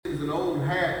old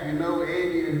hat, you know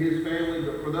Andy and his family,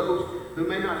 but for those who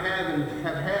may not have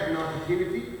had an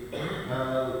opportunity,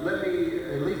 let me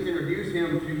at least introduce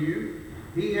him to you.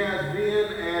 He has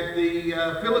been at the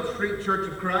Phillips Street Church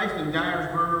of Christ in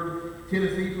Dyersburg,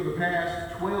 Tennessee for the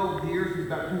past 12 years, since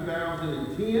about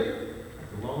 2010.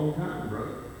 That's a long time,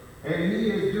 brother. And he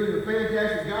is doing a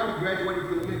fantastic job. He graduated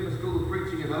from the Memphis School of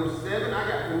Preaching in 2007. I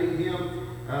got to meet him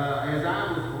as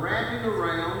I was wrapping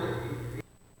around.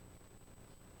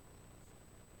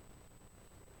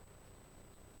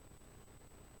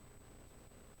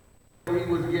 He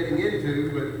was getting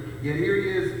into, but yet here he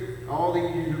is all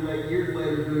these years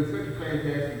later doing such a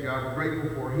fantastic job. We're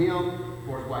grateful for him,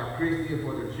 for his wife Christy, and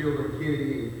for their children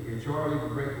Kennedy and Charlie. We're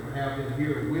grateful to have them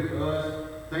here with us.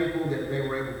 Thankful that they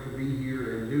were able to be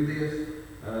here and do this.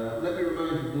 Let me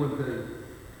remind you of one thing.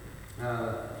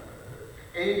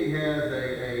 Andy has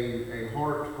a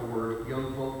heart for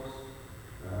young folks.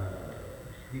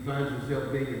 He finds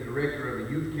himself being a director of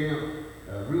a youth camp,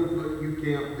 Reelfoot Youth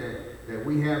Camp that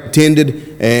we have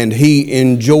attended, and he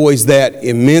enjoys that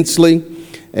immensely.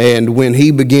 And when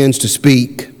he begins to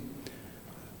speak,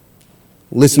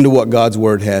 listen to what God's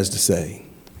Word has to say.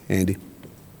 Andy.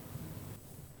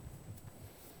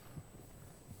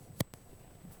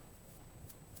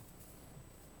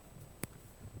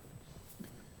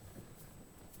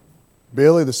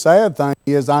 Billy, the sad thing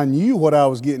is I knew what I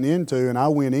was getting into and I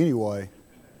went anyway.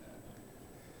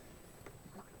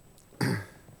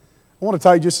 I want to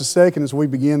take just a second as we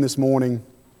begin this morning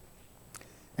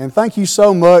and thank you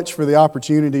so much for the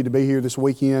opportunity to be here this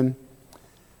weekend.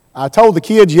 I told the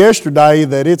kids yesterday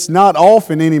that it's not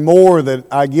often anymore that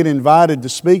I get invited to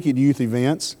speak at youth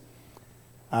events.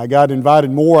 I got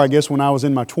invited more, I guess, when I was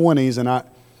in my 20s, and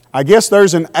I guess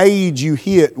there's an age you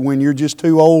hit when you're just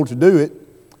too old to do it.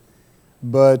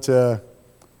 But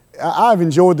I've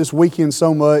enjoyed this weekend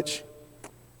so much.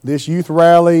 This youth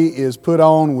rally is put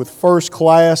on with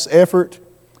first-class effort.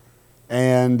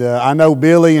 And I know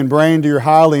Billy and Brandy are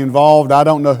highly involved. I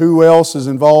don't know who else is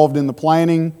involved in the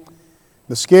planning,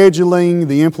 the scheduling,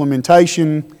 the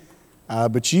implementation.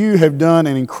 But you have done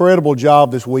an incredible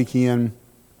job this weekend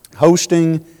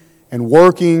hosting and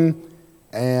working.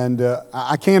 And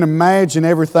I can't imagine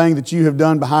everything that you have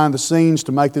done behind the scenes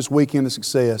to make this weekend a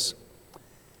success.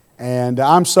 And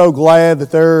I'm so glad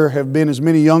that there have been as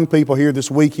many young people here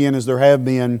this weekend as there have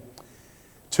been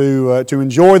to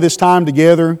enjoy this time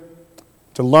together,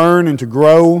 to learn and to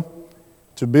grow,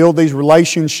 to build these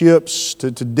relationships, to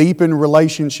deepen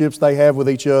relationships they have with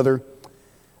each other.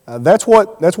 That's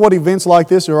what events like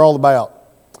this are all about.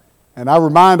 And I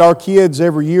remind our kids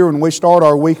every year when we start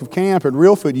our week of camp at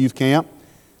Reelfoot Youth Camp,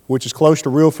 which is close to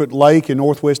Reelfoot Lake in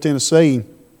northwest Tennessee,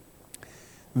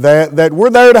 that we're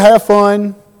there to have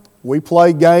fun. We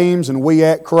play games and we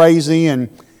act crazy and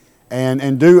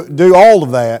do all of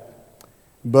that.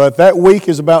 But that week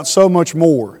is about so much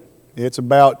more. It's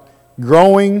about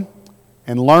growing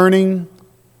and learning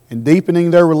and deepening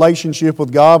their relationship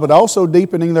with God, but also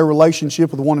deepening their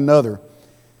relationship with one another.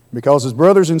 Because as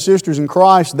brothers and sisters in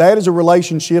Christ, that is a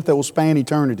relationship that will span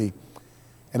eternity.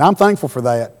 And I'm thankful for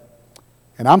that.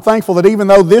 And I'm thankful that even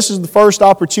though this is the first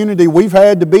opportunity we've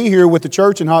had to be here with the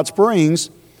church in Hot Springs,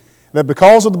 that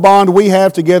because of the bond we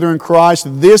have together in Christ,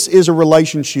 this is a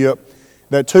relationship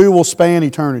that too will span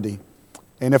eternity.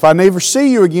 And if I never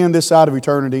see you again this side of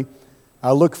eternity,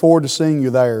 I look forward to seeing you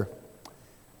there.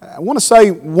 I want to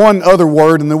say one other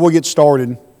word and then we'll get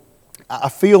started. I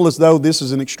feel as though this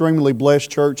is an extremely blessed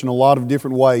church in a lot of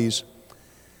different ways.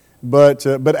 But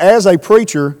as a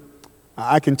preacher,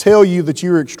 I can tell you that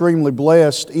you're extremely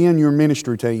blessed in your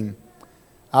ministry team.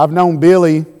 I've known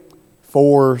Billy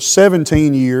for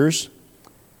 17 years,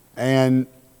 and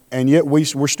yet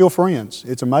we're still friends.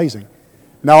 It's amazing.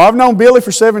 Now, I've known Billy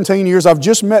for 17 years. I've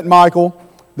just met Michael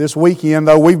this weekend,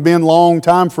 though we've been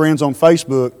long-time friends on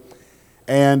Facebook.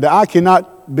 And I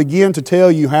cannot begin to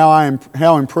tell you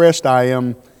how impressed I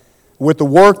am with the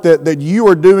work that you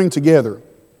are doing together.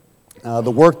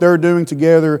 The work they're doing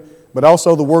together, but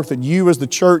also the work that you as the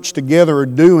church together are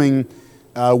doing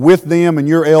with them and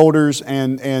your elders,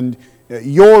 and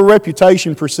your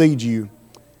reputation precedes you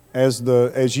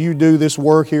as you do this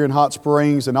work here in Hot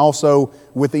Springs and also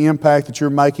with the impact that you're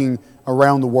making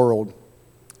around the world.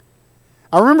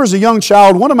 I remember as a young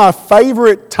child, one of my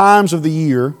favorite times of the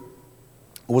year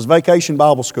was Vacation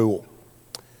Bible School.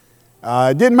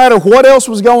 It didn't matter what else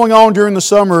was going on during the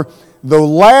summer. The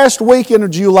last weekend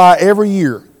of July every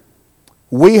year,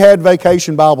 we had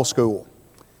Vacation Bible School.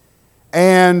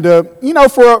 And,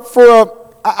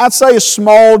 I'd say a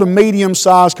small to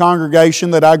medium-sized congregation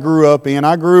that I grew up in.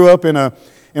 I grew up in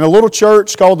in a little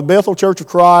church called the Bethel Church of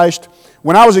Christ.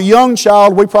 When I was a young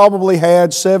child, we probably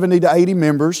had 70 to 80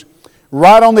 members,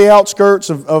 right on the outskirts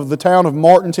of the town of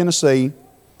Martin, Tennessee.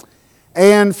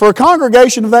 And for a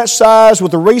congregation of that size,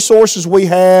 with the resources we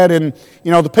had and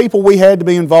the people we had to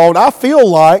be involved, I feel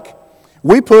like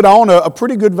we put on a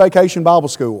pretty good vacation Bible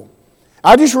school.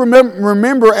 I just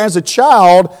remember as a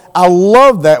child, I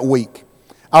loved that week.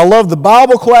 I loved the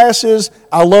Bible classes.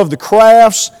 I loved the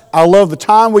crafts. I loved the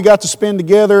time we got to spend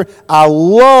together. I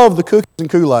loved the cookies and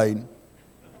Kool-Aid.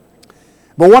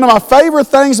 But one of my favorite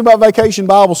things about Vacation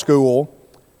Bible School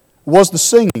was the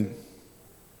singing.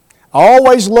 I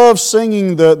always loved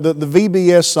singing the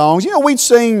VBS songs. We'd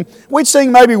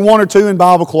sing maybe one or two in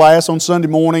Bible class on Sunday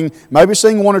morning, maybe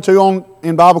sing one or two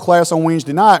in Bible class on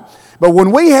Wednesday night. But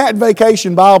when we had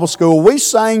Vacation Bible School, we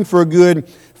sang for a good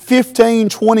 15,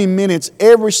 20 minutes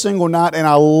every single night, and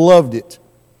I loved it.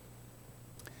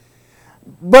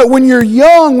 But when you're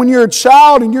young, when you're a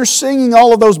child and you're singing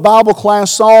all of those Bible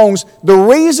class songs, the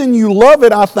reason you love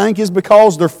it, I think, is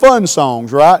because they're fun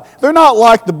songs, right? They're not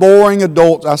like the boring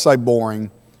adult, I say boring.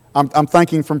 I'm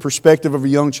thinking from perspective of a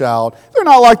young child. They're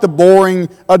not like the boring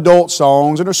adult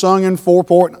songs that are sung in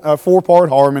four-part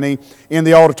harmony in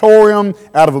the auditorium,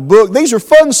 out of a book. These are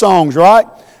fun songs, right?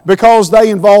 Because they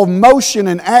involve motion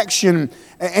and action,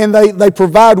 and they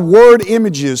provide word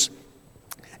images.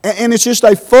 And it's just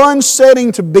a fun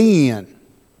setting to be in.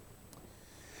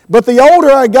 But the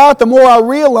older I got, the more I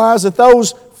realized that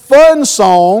those fun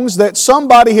songs that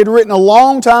somebody had written a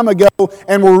long time ago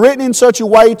and were written in such a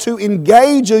way to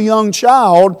engage a young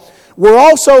child were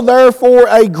also there for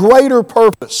a greater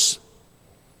purpose.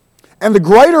 And the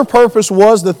greater purpose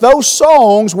was that those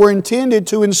songs were intended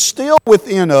to instill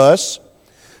within us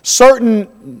certain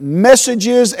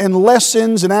messages and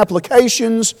lessons and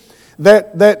applications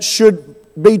that should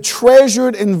be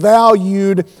treasured and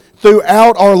valued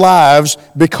throughout our lives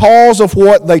because of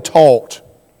what they taught.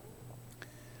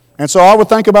 And so I would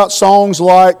think about songs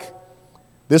like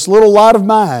This Little Light of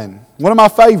Mine, one of my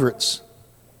favorites.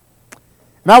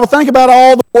 And I would think about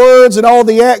all the words and all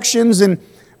the actions,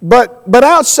 but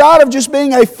outside of just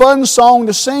being a fun song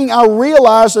to sing, I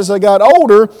realized as I got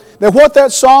older that what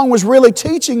that song was really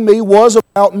teaching me was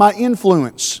about my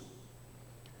influence.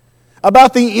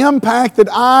 About the impact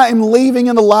that I am leaving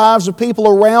in the lives of people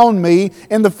around me,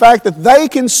 and the fact that they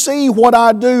can see what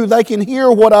I do, they can hear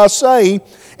what I say,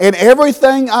 and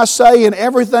everything I say and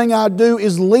everything I do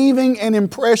is leaving an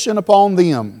impression upon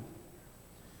them.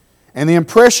 And the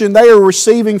impression they are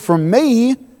receiving from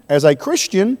me as a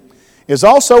Christian is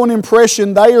also an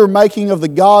impression they are making of the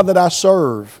God that I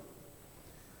serve.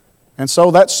 And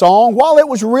so that song, while it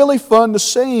was really fun to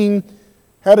sing,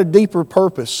 had a deeper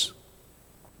purpose.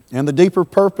 And the deeper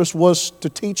purpose was to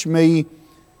teach me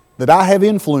that I have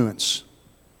influence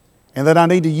and that I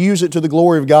need to use it to the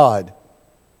glory of God.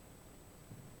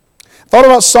 I thought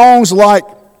about songs like,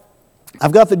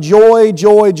 I've got the joy,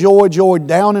 joy, joy, joy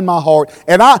down in my heart.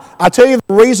 And I tell you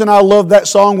the reason I loved that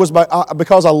song was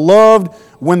because I loved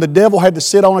when the devil had to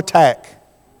sit on a tack.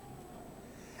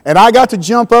 And I got to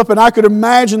jump up and I could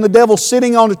imagine the devil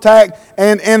sitting on the tack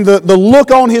and the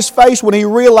look on his face when he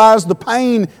realized the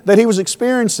pain that he was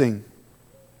experiencing.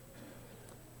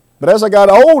 But as I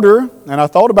got older and I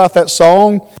thought about that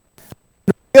song,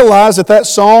 I realized that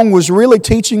song was really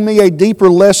teaching me a deeper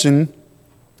lesson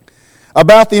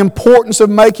about the importance of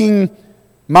making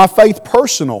my faith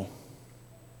personal.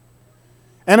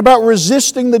 And about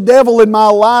resisting the devil in my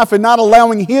life and not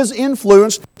allowing his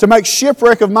influence to make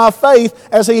shipwreck of my faith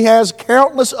as he has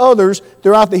countless others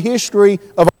throughout the history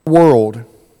of our world.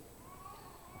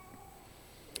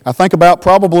 I think about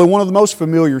probably one of the most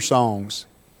familiar songs.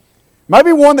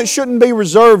 Maybe one that shouldn't be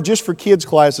reserved just for kids'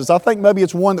 classes. I think maybe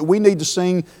it's one that we need to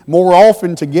sing more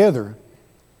often together.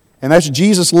 And that's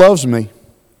Jesus Loves Me.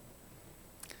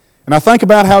 And I think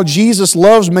about how Jesus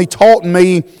Loves Me taught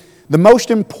me the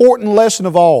most important lesson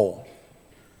of all.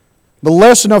 The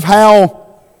lesson of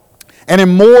how an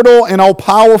immortal and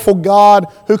all-powerful God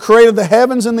who created the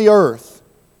heavens and the earth,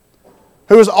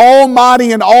 who is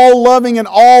almighty and all-loving and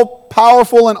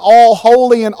all-powerful and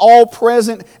all-holy and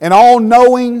all-present and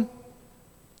all-knowing,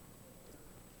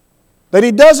 that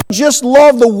He doesn't just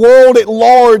love the world at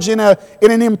large in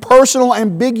an impersonal,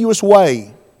 ambiguous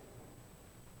way,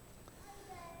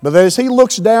 but that as He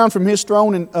looks down from His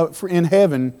throne in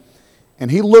heaven, and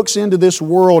He looks into this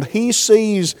world, He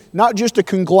sees not just a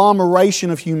conglomeration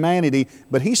of humanity,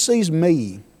 but He sees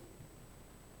me.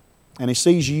 And He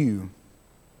sees you.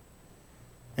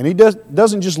 And He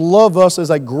doesn't just love us as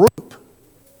a group,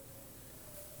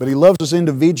 but He loves us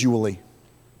individually.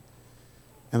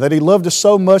 and that He loved us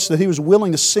so much that He was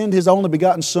willing to send His only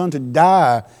begotten Son to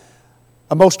die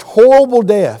a most horrible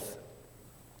death,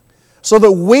 so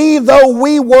that we, though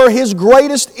we were His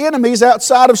greatest enemies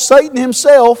outside of Satan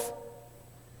himself,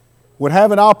 would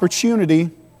have an opportunity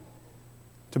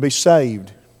to be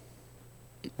saved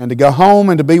and to go home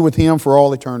and to be with Him for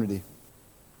all eternity.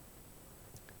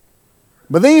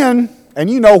 But then, and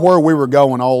you know where we were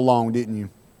going all along, didn't you?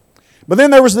 But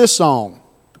then there was this song.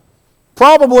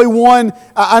 Probably one,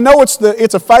 I know it's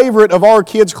a favorite of our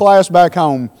kids' class back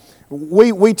home.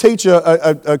 We teach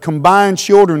a combined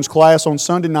children's class on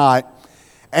Sunday night.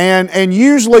 And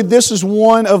usually this is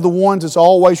one of the ones that's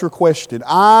always requested.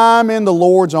 I'm in the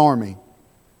Lord's army.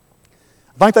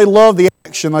 I think they love the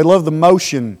action, they love the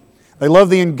motion, they love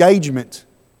the engagement.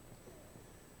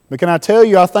 But can I tell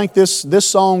you, I think this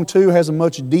song too has a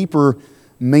much deeper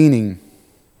meaning.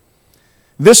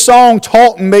 This song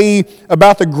taught me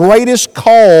about the greatest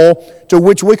call to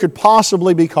which we could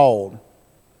possibly be called.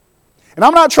 And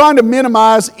I'm not trying to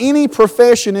minimize any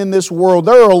profession in this world.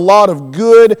 There are a lot of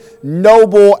good,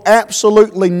 noble,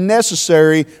 absolutely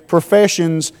necessary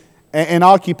professions and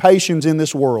occupations in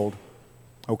this world.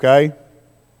 Okay?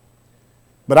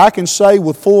 But I can say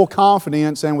with full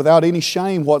confidence and without any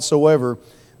shame whatsoever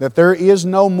that there is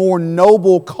no more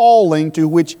noble calling to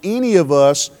which any of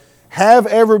us have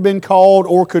ever been called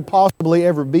or could possibly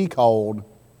ever be called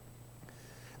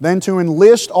than to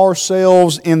enlist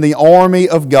ourselves in the army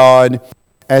of God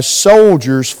as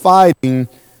soldiers fighting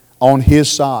on His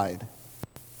side.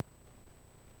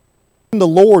 In the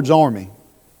Lord's army.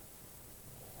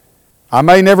 I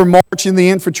may never march in the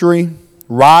infantry,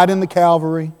 ride in the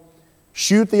cavalry,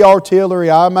 shoot the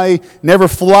artillery. I may never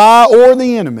fly o'er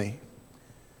the enemy.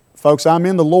 Folks, I'm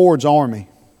in the Lord's army.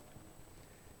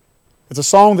 It's a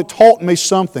song that taught me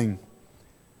something.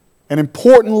 An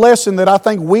important lesson that I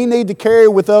think we need to carry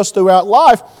with us throughout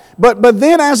life. But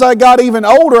then as I got even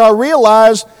older, I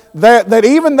realized that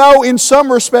even though in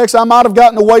some respects I might have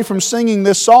gotten away from singing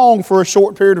this song for a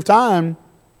short period of time,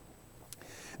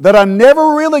 that I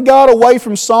never really got away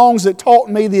from songs that taught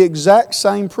me the exact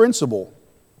same principle.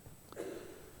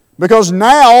 Because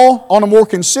now, on a more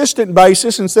consistent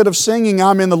basis, instead of singing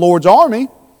I'm in the Lord's army,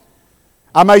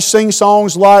 I may sing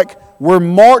songs like We're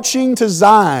Marching to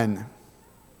Zion,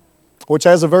 which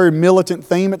has a very militant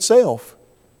theme itself.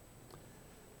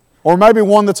 Or maybe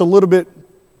one that's a little bit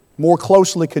more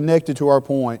closely connected to our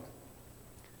point.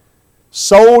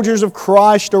 Soldiers of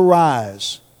Christ,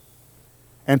 arise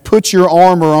and put your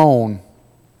armor on,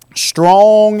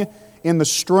 strong in the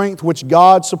strength which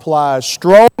God supplies,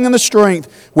 strong in the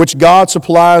strength which God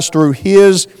supplies through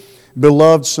His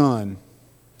beloved Son.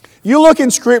 You look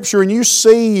in Scripture and you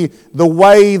see the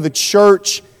way the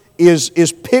church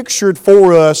is pictured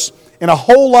for us in a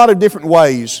whole lot of different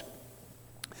ways.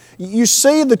 You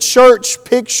see the church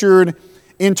pictured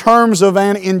in terms of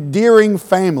an endearing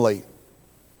family.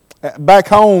 Back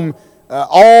home,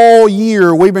 all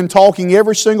year we've been talking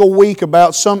every single week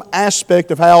about some aspect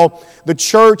of how the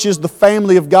church is the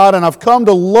family of God, and I've come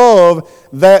to love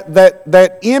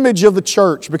that image of the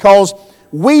church because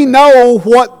we know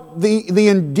what the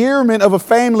endearment of a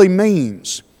family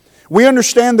means. We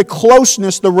understand the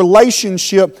closeness, the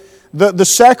relationship, the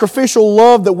sacrificial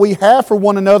love that we have for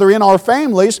one another in our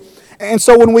families. And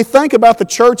so when we think about the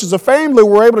church as a family,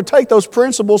 we're able to take those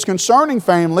principles concerning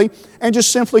family and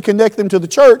just simply connect them to the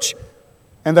church,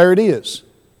 and there it is.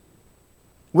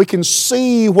 We can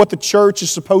see what the church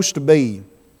is supposed to be.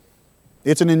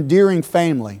 It's an endearing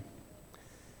family.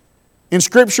 In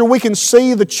Scripture, we can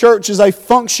see the church as a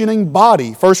functioning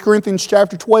body. 1 Corinthians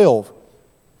chapter 12.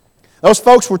 Those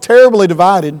folks were terribly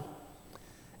divided.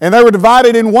 And they were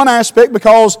divided in one aspect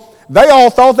because they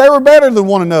all thought they were better than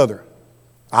one another.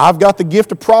 I've got the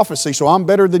gift of prophecy, so I'm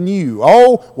better than you.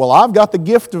 Oh, well, I've got the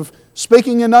gift of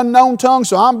speaking in unknown tongues,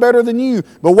 so I'm better than you.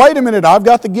 But wait a minute, I've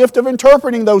got the gift of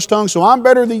interpreting those tongues, so I'm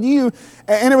better than you.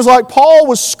 And it was like Paul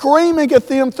was screaming at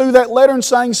them through that letter and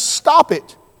saying, stop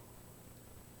it.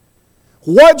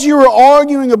 What you are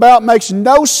arguing about makes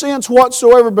no sense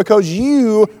whatsoever because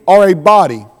you are a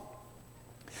body.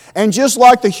 And just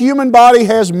like the human body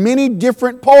has many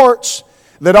different parts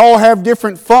that all have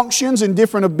different functions and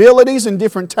different abilities and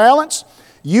different talents,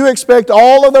 you expect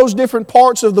all of those different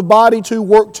parts of the body to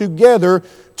work together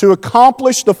to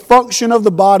accomplish the function of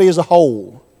the body as a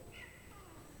whole.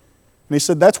 And he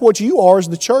said, that's what you are as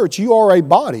the church. You are a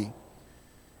body.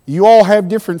 You all have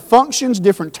different functions,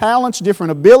 different talents,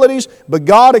 different abilities, but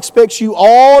God expects you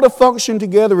all to function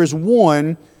together as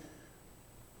one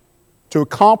to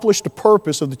accomplish the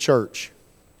purpose of the church.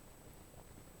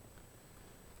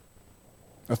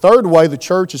 A third way the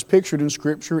church is pictured in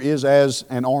Scripture is as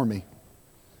an army.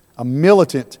 a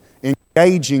militant,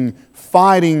 engaging,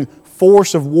 fighting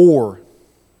force of war.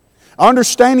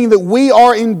 Understanding that we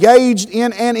are engaged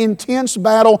in an intense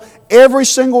battle every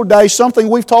single day, something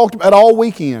we've talked about all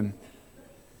weekend.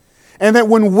 And that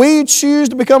when we choose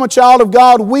to become a child of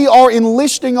God, we are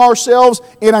enlisting ourselves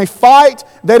in a fight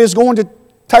that is going to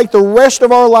take the rest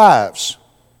of our lives.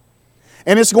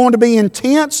 And it's going to be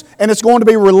intense, and it's going to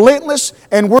be relentless,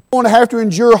 and we're going to have to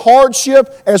endure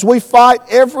hardship as we fight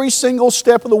every single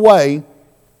step of the way.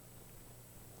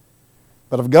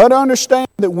 But I've got to understand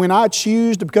that when I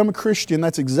choose to become a Christian,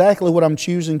 that's exactly what I'm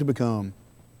choosing to become.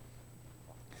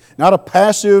 Not a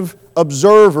passive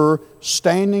observer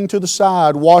standing to the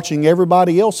side watching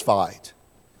everybody else fight.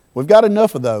 We've got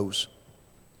enough of those.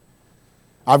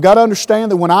 I've got to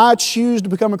understand that when I choose to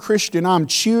become a Christian, I'm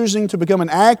choosing to become an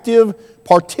active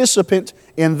participant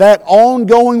in that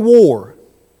ongoing war.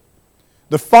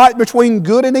 The fight between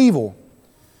good and evil.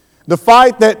 The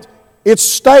fight that its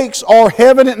stakes are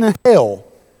heaven and hell.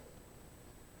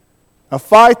 A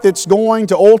fight that's going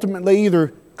to ultimately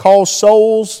either cause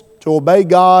souls to obey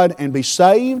God and be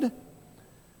saved,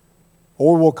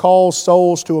 or will cause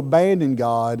souls to abandon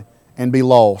God and be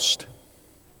lost.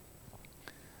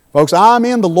 Folks, I'm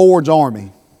in the Lord's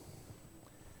army,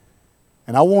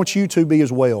 and I want you to be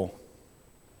as well.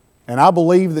 And I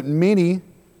believe that many,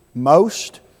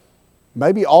 most,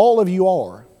 maybe all of you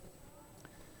are.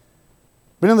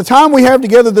 But in the time we have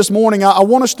together this morning, I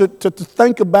want us to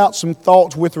think about some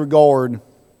thoughts with regard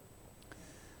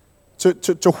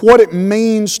to what it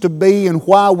means to be and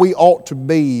why we ought to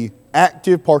be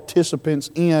active participants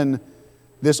in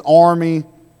this army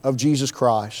of Jesus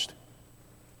Christ.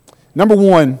 Number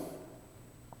one,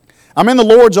 I'm in the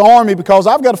Lord's army because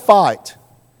I've got a fight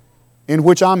in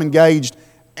which I'm engaged.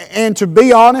 And to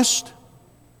be honest,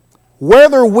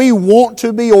 whether we want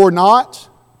to be or not,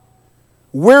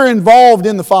 we're involved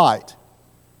in the fight.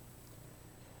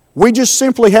 We just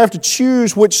simply have to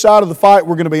choose which side of the fight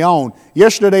we're going to be on.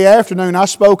 Yesterday afternoon, I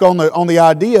spoke on the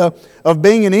idea of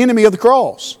being an enemy of the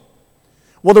cross.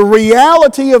 Well, the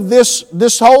reality of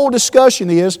this whole discussion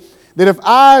is that if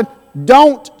I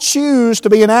don't choose to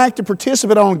be an active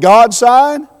participant on God's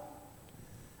side,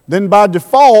 then by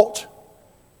default,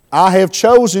 I have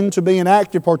chosen to be an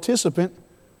active participant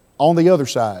on the other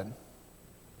side.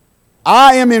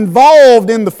 I am involved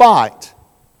in the fight.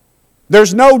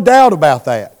 There's no doubt about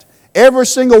that. Every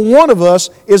single one of us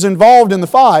is involved in the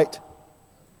fight.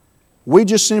 We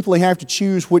just simply have to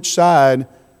choose which side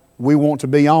we want to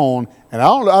be on. And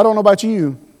I don't know about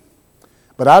you,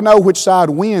 but I know which side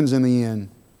wins in the end.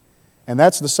 And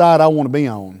that's the side I want to be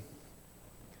on.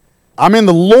 I'm in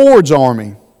the Lord's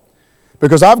army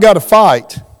because I've got to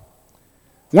fight.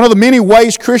 One of the many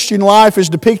ways Christian life is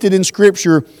depicted in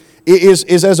Scripture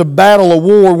is as a battle, a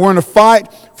war. We're in a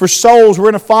fight for souls. We're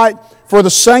in a fight for the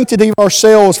sanctity of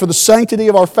ourselves, for the sanctity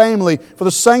of our family, for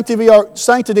the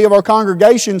sanctity of our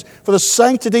congregations, for the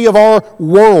sanctity of our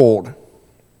world.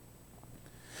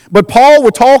 But Paul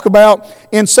would talk about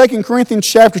in 2 Corinthians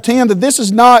chapter 10 that this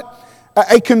is not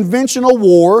a conventional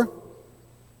war,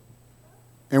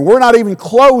 and we're not even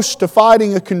close to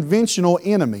fighting a conventional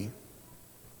enemy.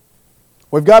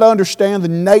 We've got to understand the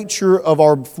nature of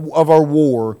our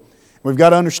war. We've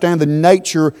got to understand the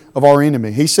nature of our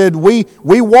enemy. He said, we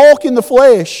walk in the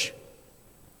flesh,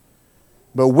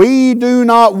 but we do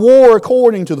not war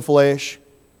according to the flesh.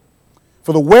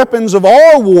 For the weapons of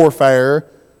our warfare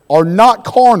are not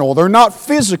carnal. They're not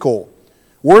physical.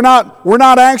 We're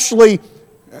not actually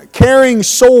carrying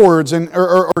swords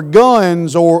or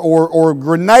guns or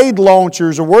grenade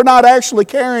launchers, or we're not actually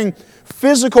carrying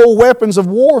physical weapons of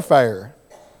warfare.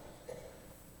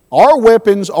 Our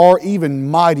weapons are even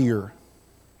mightier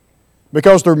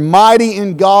because they're mighty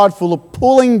in God, full of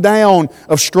pulling down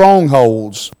of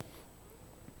strongholds.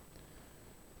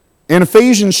 In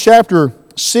Ephesians chapter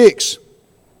 6,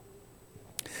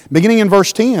 beginning in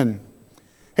verse 10,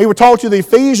 he would talk to the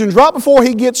Ephesians right before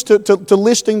he gets to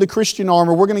listing the Christian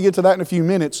armor. We're going to get to that in a few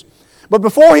minutes. But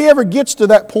before he ever gets to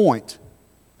that point,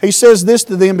 he says this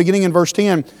to them beginning in verse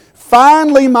 10,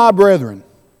 "Finally, my brethren,"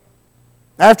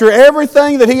 after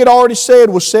everything that he had already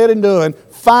said was said and done,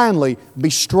 finally,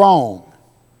 be strong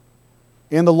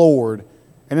in the Lord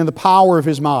and in the power of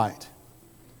His might.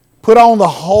 Put on the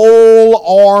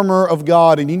whole armor of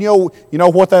God. And you know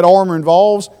what that armor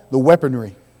involves? The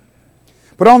weaponry.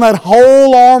 Put on that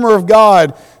whole armor of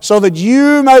God so that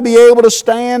you may be able to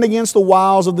stand against the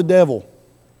wiles of the devil.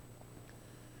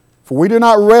 For we do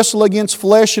not wrestle against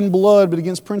flesh and blood, but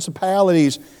against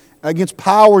principalities, against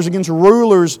powers, against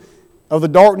rulers of the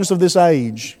darkness of this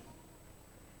age,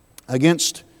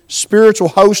 against spiritual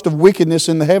hosts of wickedness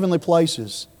in the heavenly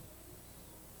places.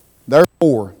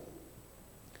 4.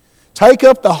 Take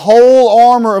up the whole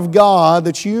armor of God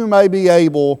that you may be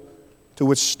able to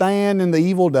withstand in the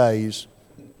evil days,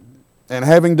 and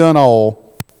having done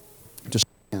all, to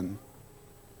stand.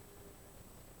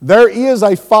 There is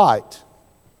a fight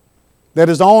that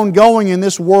is ongoing in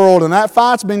this world, and that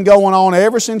fight's been going on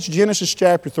ever since Genesis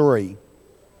chapter 3.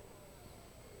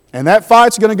 And that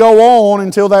fight's going to go on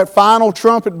until that final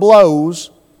trumpet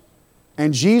blows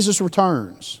and Jesus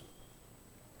returns.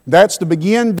 That's the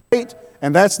begin date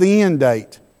and that's the end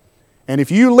date. And if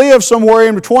you live somewhere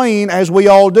in between, as we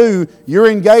all do, you're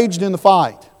engaged in the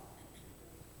fight.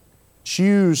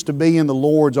 Choose to be in the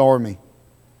Lord's army.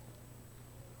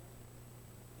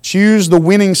 Choose the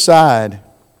winning side.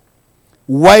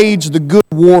 Wage the good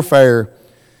warfare,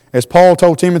 as Paul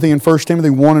told Timothy in 1 Timothy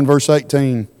 1 and verse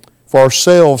 18, for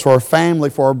ourselves, for our family,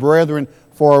 for our brethren,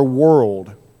 for our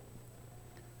world.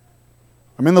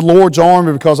 I'm in the Lord's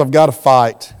army because I've got to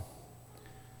fight.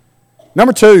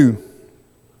 Number 2,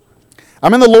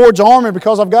 I'm in the Lord's army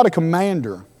because I've got a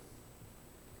commander.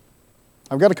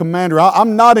 I've got a commander.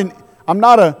 I'm not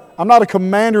a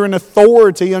commander in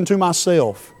authority unto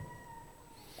myself.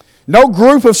 No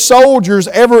group of soldiers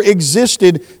ever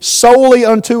existed solely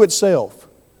unto itself.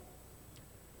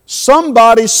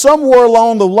 Somebody somewhere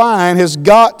along the line has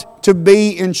got to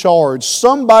be in charge.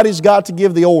 Somebody's got to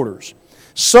give the orders.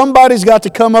 Somebody's got to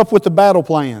come up with the battle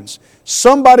plans.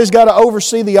 Somebody's got to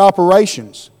oversee the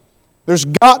operations. There's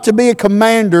got to be a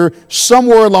commander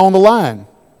somewhere along the line.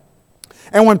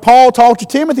 And when Paul talked to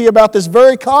Timothy about this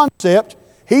very concept,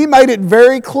 he made it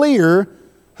very clear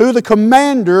who the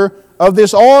commander of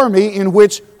this army in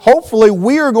which hopefully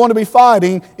we are going to be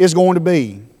fighting is going to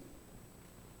be.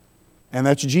 And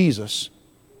that's Jesus.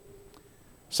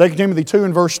 2 Timothy 2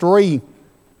 and verse 3,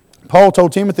 Paul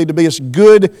told Timothy to be a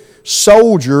good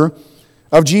soldier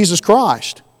of Jesus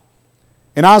Christ.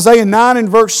 In Isaiah 9 and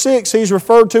verse 6, he's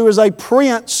referred to as a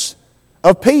prince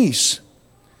of peace.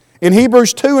 In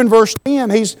Hebrews 2 and verse 10,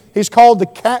 he's called the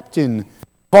captain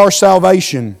of our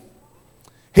salvation.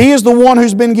 He is the one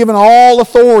who's been given all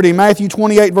authority, Matthew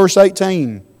 28 verse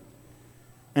 18.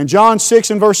 And John 6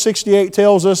 and verse 68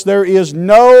 tells us there is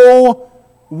no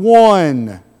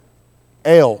one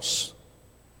else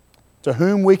to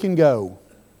whom we can go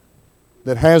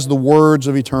that has the words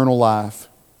of eternal life.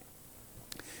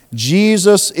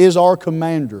 Jesus is our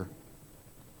commander.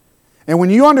 And when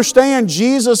you understand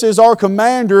Jesus is our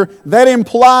commander, that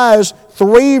implies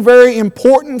 3 very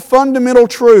important fundamental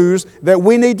truths that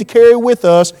we need to carry with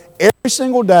us every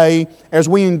single day as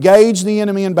we engage the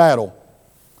enemy in battle.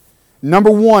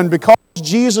 Number 1, because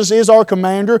Jesus is our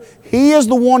commander, He is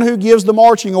the one who gives the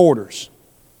marching orders.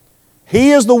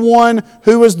 He is the one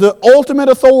who is the ultimate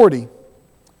authority.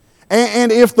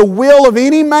 And if the will of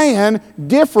any man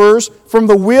differs from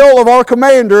the will of our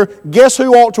commander, guess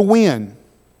who ought to win?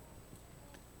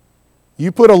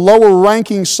 You put a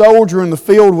lower-ranking soldier in the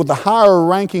field with a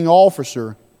higher-ranking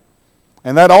officer,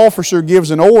 and that officer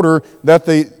gives an order that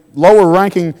the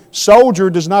lower-ranking soldier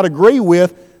does not agree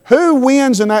with, who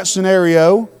wins in that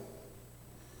scenario?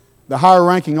 The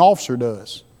higher-ranking officer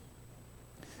does.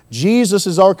 Jesus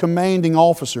is our commanding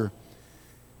officer.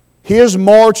 His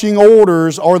marching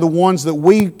orders are the ones that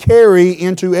we carry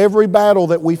into every battle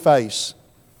that we face.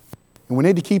 And we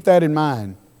need to keep that in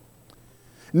mind.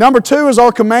 Number 2, as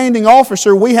our commanding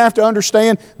officer, we have to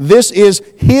understand this is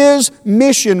His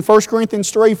mission, 1 Corinthians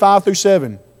 3, 5 through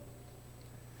 7.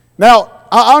 Now,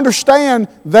 I understand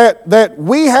that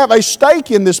we have a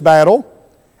stake in this battle.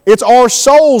 It's our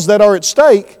souls that are at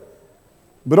stake,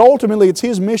 but ultimately it's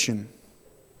His mission.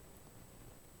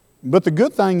 But the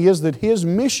good thing is that His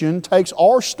mission takes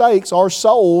our stakes, our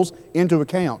souls, into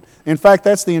account. In fact,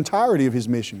 that's the entirety of His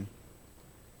mission.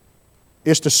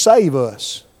 It's to save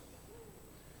us.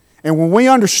 And when we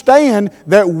understand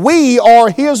that we are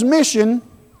His mission,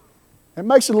 it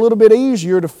makes it a little bit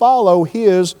easier to follow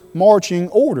His marching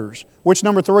orders. Which,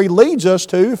 number 3, leads us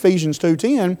to Ephesians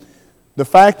 2:10, the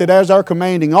fact that as our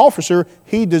commanding officer,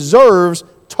 He deserves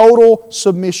total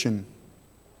submission.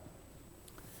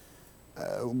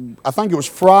 I think it was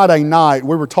Friday night,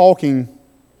 we were talking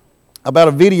about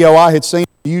a video I had seen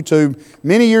on YouTube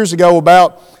many years ago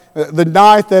about the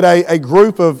night that a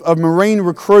group of Marine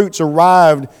recruits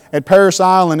arrived at Parris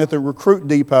Island at the recruit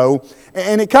depot,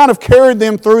 and it kind of carried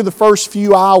them through the first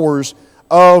few hours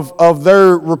of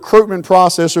their recruitment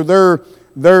process or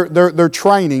their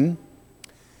training.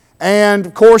 And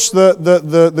of course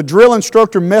the drill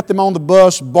instructor met them on the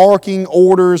bus barking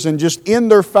orders and just in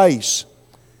their face.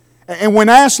 And when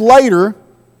asked later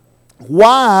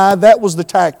why that was the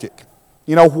tactic,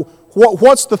 you know,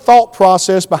 what's the thought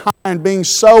process behind being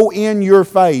so in your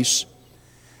face?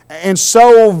 and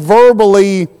so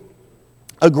verbally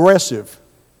aggressive.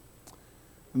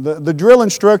 The drill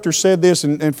instructor said this,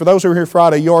 and for those who are here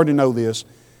Friday, you already know this,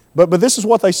 but this is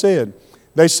what they said.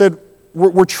 They said,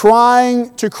 we're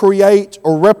trying to create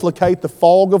or replicate the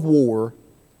fog of war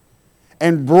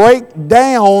and break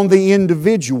down the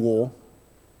individual,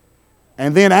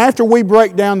 and then after we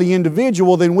break down the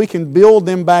individual, then we can build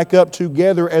them back up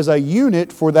together as a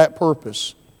unit for that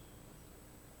purpose.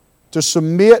 To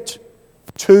submit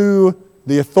to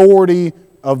the authority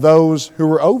of those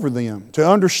who are over them. To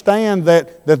understand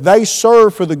that they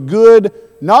serve for the good,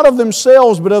 not of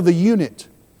themselves, but of the unit.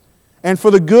 And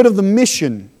for the good of the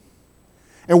mission.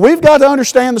 And we've got to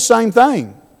understand the same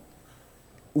thing.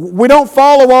 We don't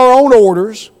follow our own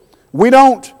orders. We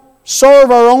don't serve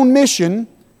our own mission.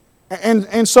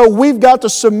 And so we've got to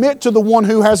submit to the one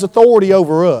who has authority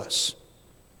over us.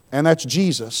 And that's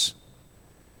Jesus.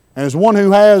 And as one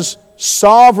who has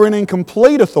sovereign and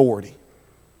complete authority.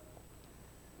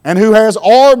 And who has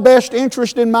our best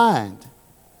interest in mind.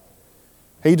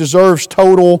 He deserves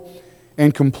total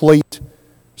and complete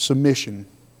submission.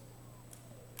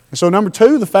 And so number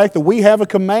two, the fact that we have a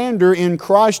commander in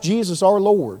Christ Jesus our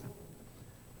Lord.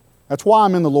 That's why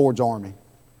I'm in the Lord's army.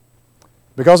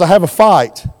 Because I have a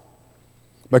fight.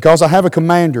 Because I have a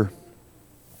commander.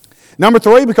 Number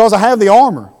three, because I have the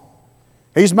armor.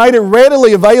 He's made it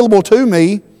readily available to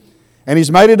me, and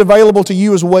He's made it available to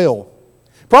you as well.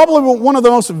 Probably one of the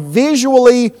most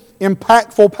visually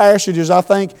impactful passages, I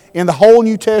think, in the whole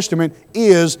New Testament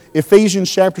is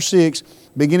Ephesians chapter 6,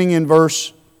 beginning in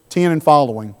verse 10 and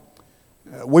following.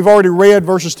 We've already read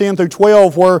verses 10 through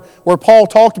 12 where Paul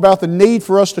talked about the need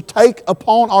for us to take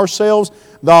upon ourselves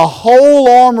the whole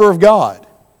armor of God.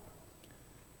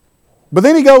 But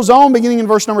then he goes on, beginning in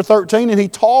verse number 13, and he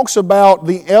talks about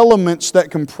the elements that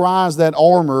comprise that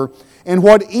armor and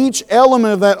what each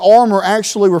element of that armor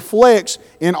actually reflects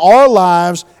in our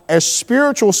lives as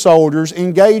spiritual soldiers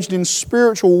engaged in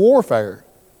spiritual warfare.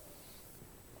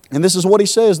 And this is what he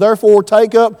says, therefore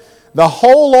take up the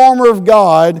whole armor of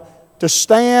God to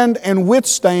stand and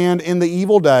withstand in the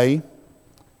evil day.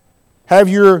 Have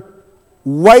your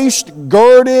waist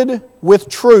girded with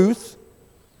truth.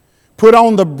 Put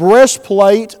on the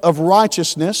breastplate of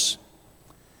righteousness.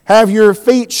 Have your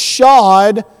feet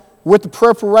shod with the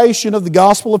preparation of the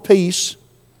gospel of peace.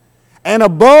 And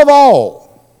above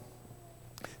all,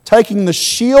 taking the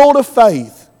shield of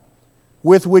faith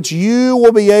with which you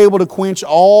will be able to quench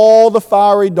all the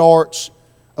fiery darts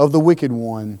of the wicked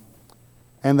one,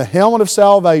 and the helmet of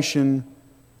salvation,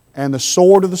 and the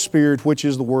sword of the Spirit, which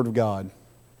is the Word of God.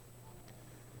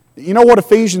 You know what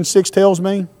Ephesians 6 tells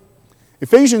me?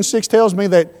 Ephesians 6 tells me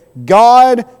that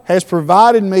God has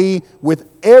provided me with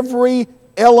every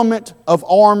element of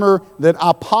armor that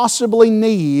I possibly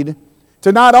need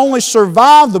to not only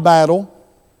survive the battle,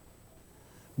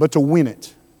 but to win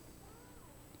it.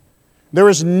 There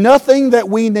is nothing that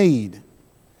we need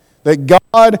that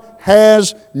God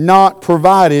has not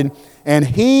provided, and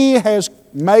He has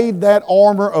made that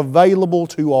armor available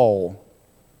to all.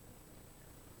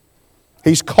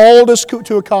 He's called us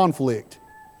to a conflict,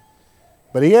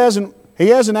 but He hasn't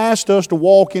asked us to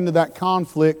walk into that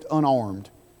conflict unarmed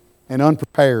and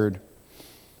unprepared.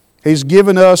 He's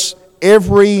given us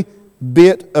every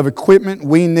bit of equipment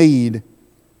we need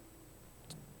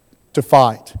to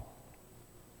fight.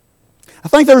 I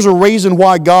think there's a reason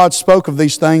why God spoke of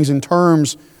these things in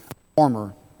terms of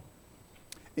armor.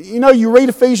 You know, you read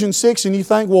Ephesians 6 and you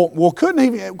think, well,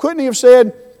 couldn't he have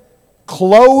said,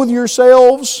 clothe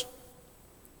yourselves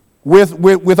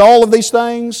with all of these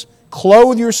things?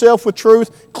 Clothe yourself with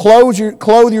truth.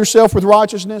 Clothe yourself with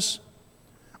righteousness.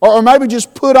 Or maybe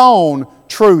just put on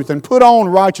truth and put on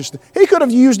righteousness. He could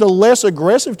have used a less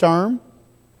aggressive term,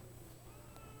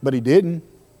 but He didn't.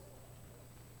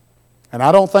 And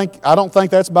I don't think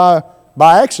that's by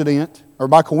accident or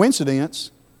by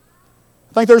coincidence.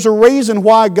 I think there's a reason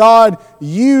why God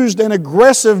used an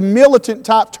aggressive militant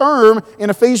type term in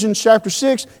Ephesians chapter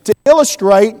 6 to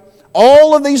illustrate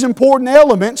all of these important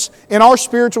elements in our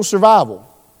spiritual survival.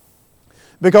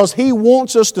 Because He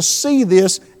wants us to see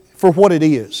this for what it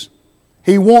is.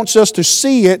 He wants us to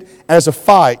see it as a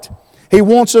fight. He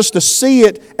wants us to see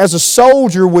it as a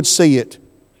soldier would see it.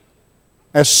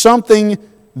 As something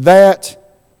that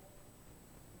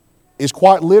is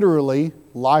quite literally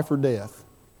life or death.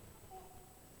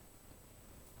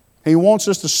 He wants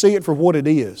us to see it for what it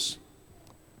is.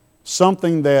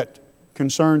 Something that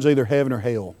concerns either heaven or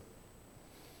hell.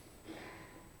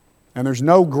 And there's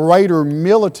no greater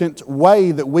militant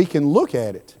way that we can look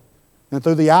at it than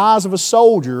through the eyes of a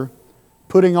soldier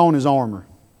putting on his armor.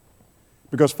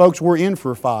 Because, folks, we're in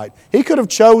for a fight. He could have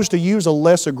chose to use a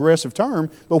less aggressive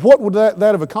term, but what would that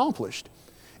have accomplished?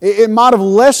 It might have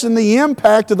lessened the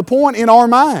impact of the point in our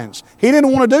minds. He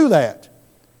didn't want to do that.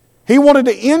 He wanted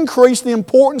to increase the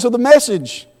importance of the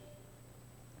message.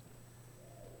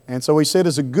 And so he said,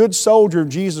 as a good soldier of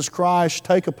Jesus Christ,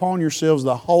 take upon yourselves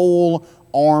the whole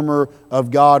armor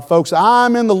of God. Folks,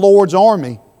 I'm in the Lord's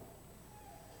army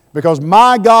because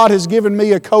my God has given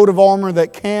me a coat of armor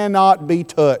that cannot be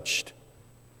touched.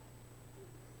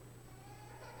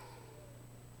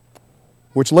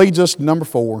 Which leads us to number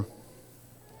 4.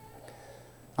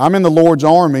 I'm in the Lord's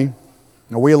army.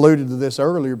 Now, we alluded to this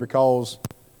earlier because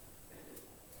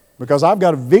I've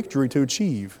got a victory to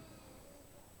achieve.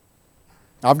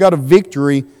 I've got a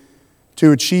victory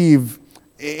to achieve.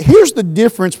 Here's the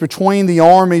difference between the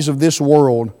armies of this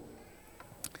world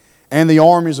and the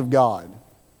armies of God.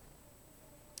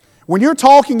 When you're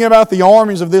talking about the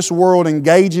armies of this world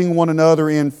engaging one another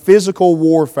in physical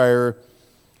warfare,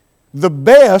 the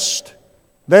best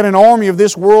that an army of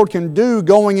this world can do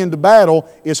going into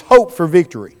battle is hope for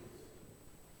victory.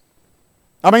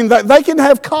 I mean, they can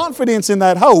have confidence in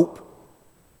that hope,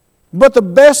 but the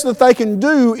best that they can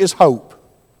do is hope.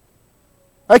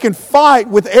 They can fight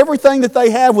with everything that they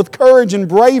have with courage and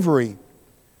bravery.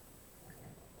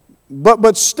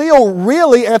 But still,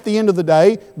 really, at the end of the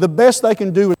day, the best they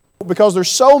can do is hope because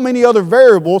there's so many other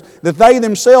variables that they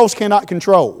themselves cannot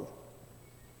control.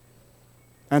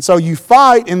 And so you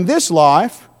fight in this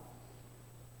life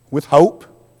with hope,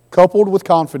 coupled with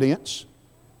confidence.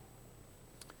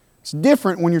 It's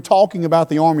different when you're talking about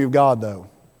the army of God, though.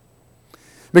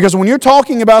 Because when you're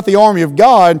talking about the army of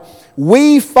God,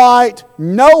 we fight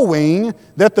knowing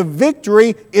that the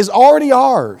victory is already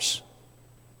ours.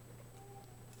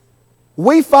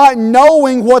 We fight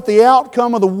knowing what the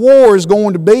outcome of the war is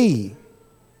going to be.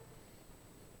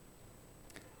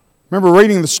 I remember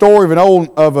reading the story of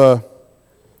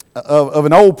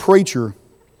an old preacher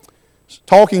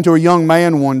talking to a young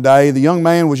man one day. The young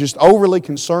man was just overly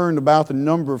concerned about the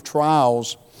number of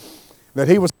trials that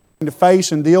he was having to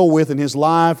face and deal with in his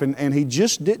life, and he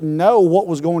just didn't know what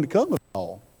was going to come of it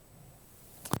all.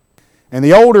 And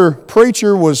the older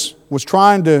preacher was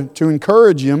trying to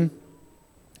encourage him.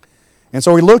 And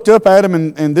so he looked up at him,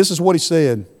 and this is what he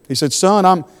said. He said,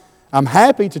 "Son, I'm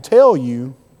happy to tell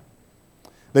you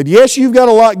that yes, you've got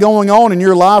a lot going on in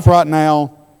your life right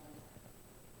now,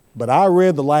 but I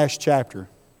read the last chapter.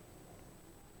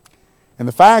 And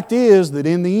the fact is that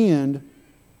in the end,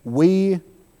 we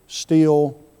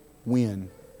still win."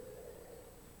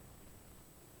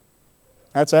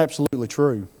 That's absolutely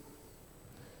true.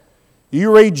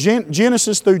 You read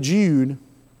Genesis through Jude,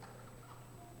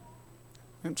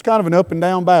 it's kind of an up and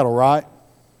down battle, right?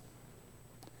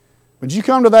 But you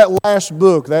come to that last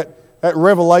book, that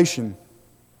Revelation,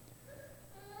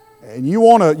 and you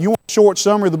want a short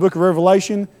summary of the book of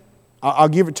Revelation, I'll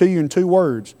give it to you in 2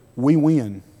 words. We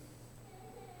win.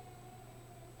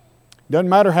 It doesn't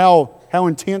matter how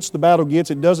intense the battle gets.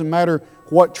 It doesn't matter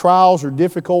what trials or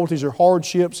difficulties or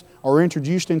hardships are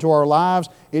introduced into our lives.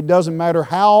 It doesn't matter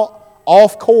how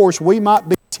off course we might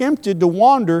be tempted to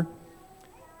wander.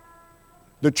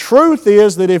 The truth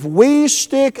is that if we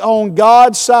stick on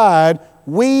God's side,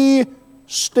 we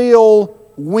still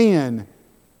win.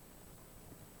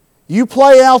 You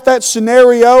play out that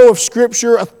scenario of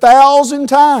Scripture 1,000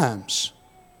 times,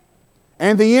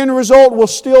 and the end result will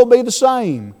still be the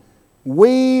same.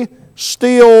 We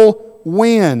still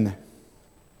win.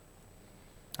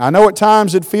 I know at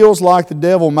times it feels like the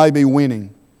devil may be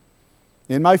winning.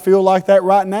 It may feel like that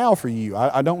right now for you.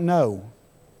 I don't know.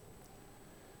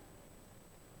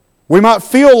 We might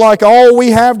feel like all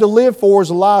we have to live for is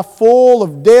a life full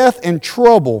of death and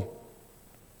trouble.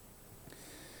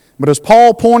 But as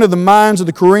Paul pointed the minds of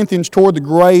the Corinthians toward the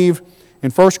grave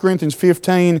in 1 Corinthians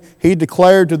 15, he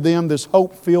declared to them this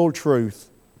hope-filled truth.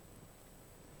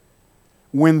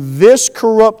 When this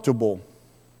corruptible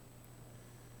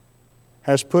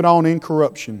has put on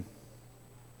incorruption,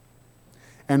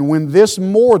 and when this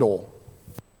mortal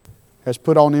has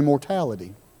put on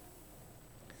immortality,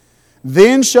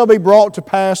 then shall be brought to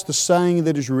pass the saying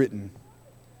that is written,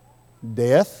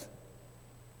 Death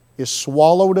is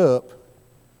swallowed up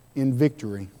in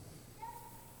victory.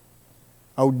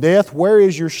 O death, where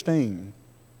is your sting?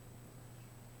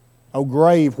 O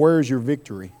grave, where is your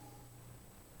victory?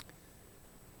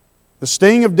 The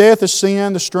sting of death is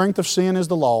sin, the strength of sin is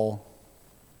the law.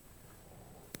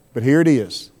 But here it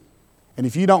is. And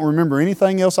if you don't remember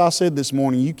anything else I said this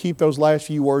morning, you keep those last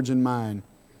few words in mind.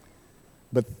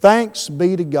 But thanks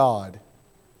be to God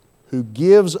who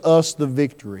gives us the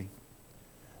victory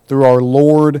through our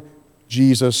Lord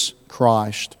Jesus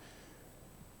Christ.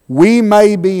 We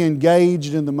may be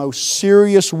engaged in the most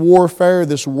serious warfare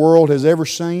this world has ever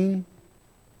seen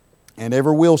and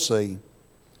ever will see.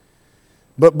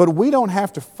 But we don't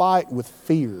have to fight with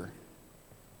fear,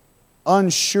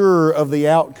 unsure of the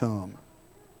outcome.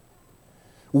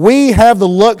 We have the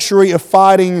luxury of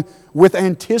fighting with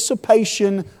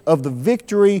anticipation of the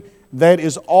victory that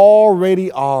is already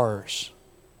ours,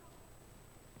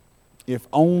 if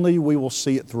only we will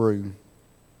see it through.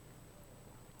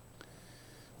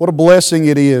 What a blessing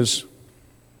it is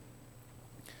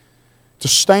to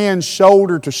stand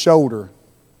shoulder to shoulder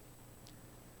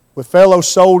with fellow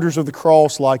soldiers of the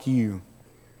cross like you.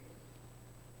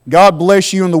 God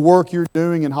bless you in the work you're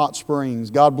doing in Hot Springs.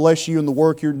 God bless you in the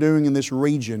work you're doing in this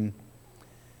region.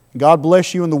 God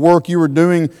bless you in the work you are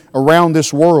doing around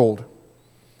this world.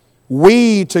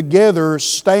 We together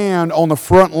stand on the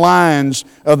front lines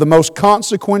of the most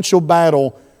consequential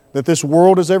battle that this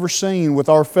world has ever seen with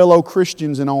our fellow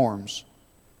Christians in arms.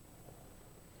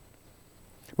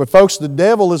 But folks, the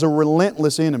devil is a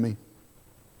relentless enemy.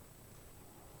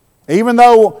 Even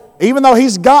though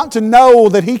he's got to know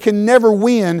that he can never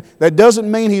win, that doesn't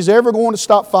mean he's ever going to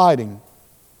stop fighting.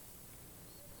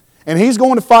 And he's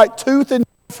going to fight tooth and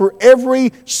nail for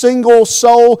every single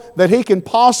soul that he can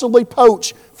possibly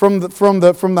poach from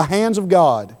the hands of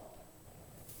God.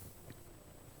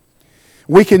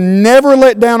 We can never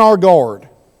let down our guard.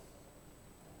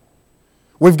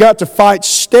 We've got to fight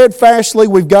steadfastly,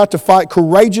 we've got to fight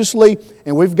courageously,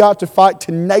 and we've got to fight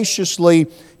tenaciously,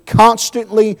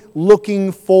 constantly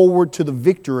looking forward to the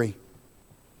victory.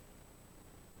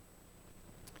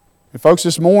 And folks,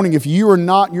 this morning, if you are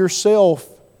not yourself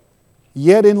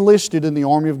yet enlisted in the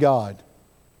army of God,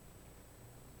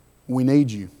 we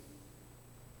need you.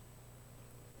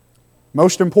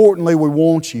 Most importantly, we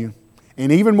want you.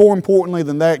 And even more importantly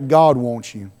than that, God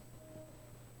wants you.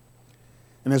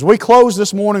 And as we close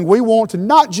this morning, we want to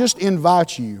not just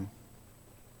invite you,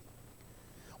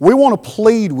 we want to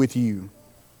plead with you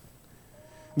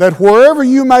that wherever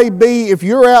you may be, if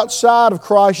you're outside of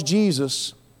Christ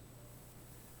Jesus,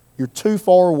 you're too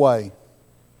far away.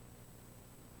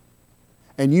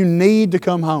 And you need to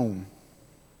come home.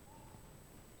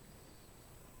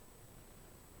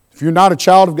 If you're not a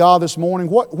child of God this morning,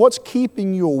 what's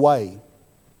keeping you away?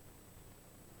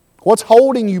 What's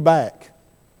holding you back?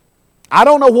 I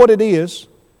don't know what it is.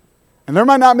 And there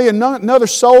might not be another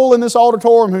soul in this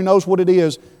auditorium who knows what it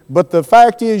is. But the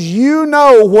fact is, you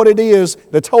know what it is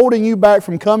that's holding you back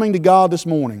from coming to God this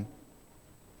morning.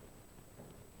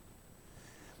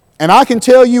 And I can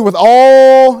tell you with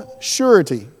all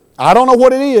surety, I don't know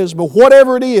what it is, but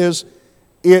whatever it is,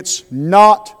 it's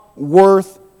not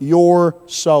worth your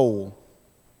soul.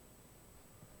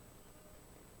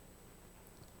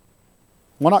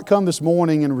 Why not come this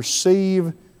morning and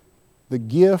receive the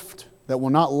gift that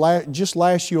will not just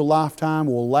last you a lifetime,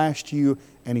 will last you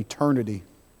an eternity?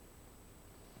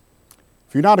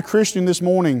 If you're not a Christian this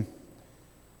morning,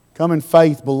 come in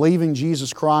faith, believing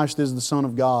Jesus Christ is the Son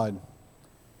of God.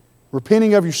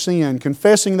 Repenting of your sin,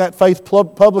 confessing that faith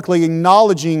publicly,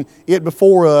 acknowledging it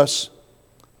before us,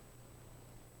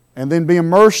 and then be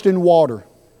immersed in water.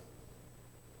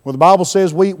 Well, the Bible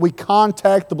says we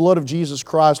contact the blood of Jesus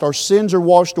Christ. Our sins are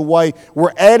washed away.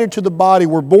 We're added to the body.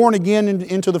 We're born again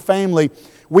into the family.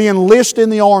 We enlist in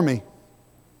the army.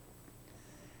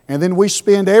 And then we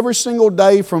spend every single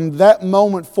day from that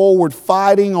moment forward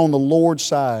fighting on the Lord's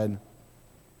side,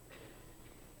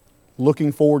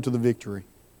 looking forward to the victory.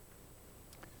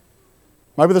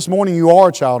 Maybe this morning you are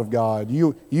a child of God.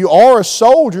 You are a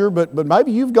soldier, but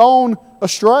maybe you've gone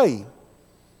astray.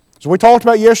 As we talked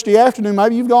about yesterday afternoon,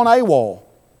 maybe you've gone AWOL.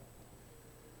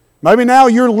 Maybe now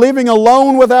you're living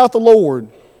alone without the Lord.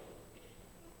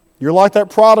 You're like that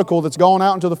prodigal that's gone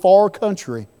out into the far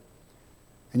country,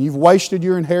 and you've wasted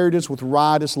your inheritance with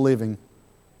riotous living.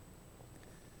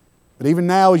 But even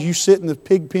now, as you sit in the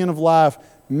pig pen of life,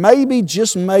 maybe,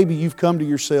 just maybe, you've come to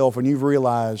yourself and you've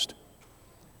realized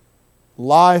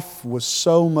life was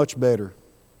so much better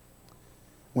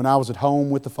when I was at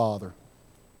home with the Father.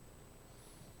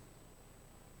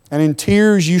 And in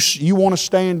tears, you want to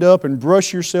stand up and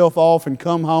brush yourself off and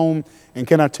come home. And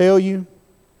can I tell you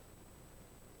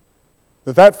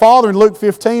that Father in Luke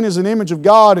 15 is an image of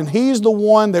God, and He's the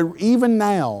one that even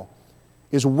now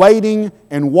is waiting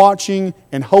and watching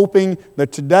and hoping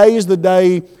that today is the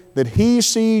day that He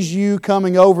sees you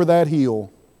coming over that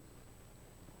hill,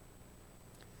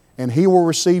 and He will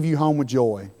receive you home with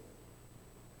joy.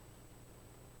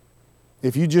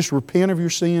 If you just repent of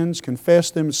your sins, confess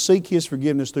them, seek His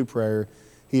forgiveness through prayer,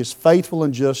 He is faithful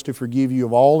and just to forgive you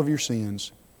of all of your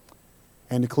sins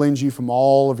and to cleanse you from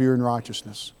all of your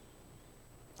unrighteousness.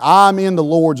 I'm in the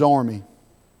Lord's army.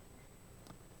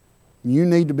 You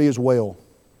need to be as well.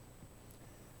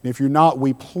 And if you're not,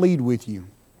 we plead with you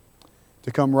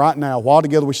to come right now while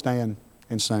together we stand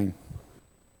and sing.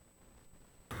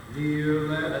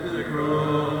 Kneel at the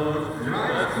cross.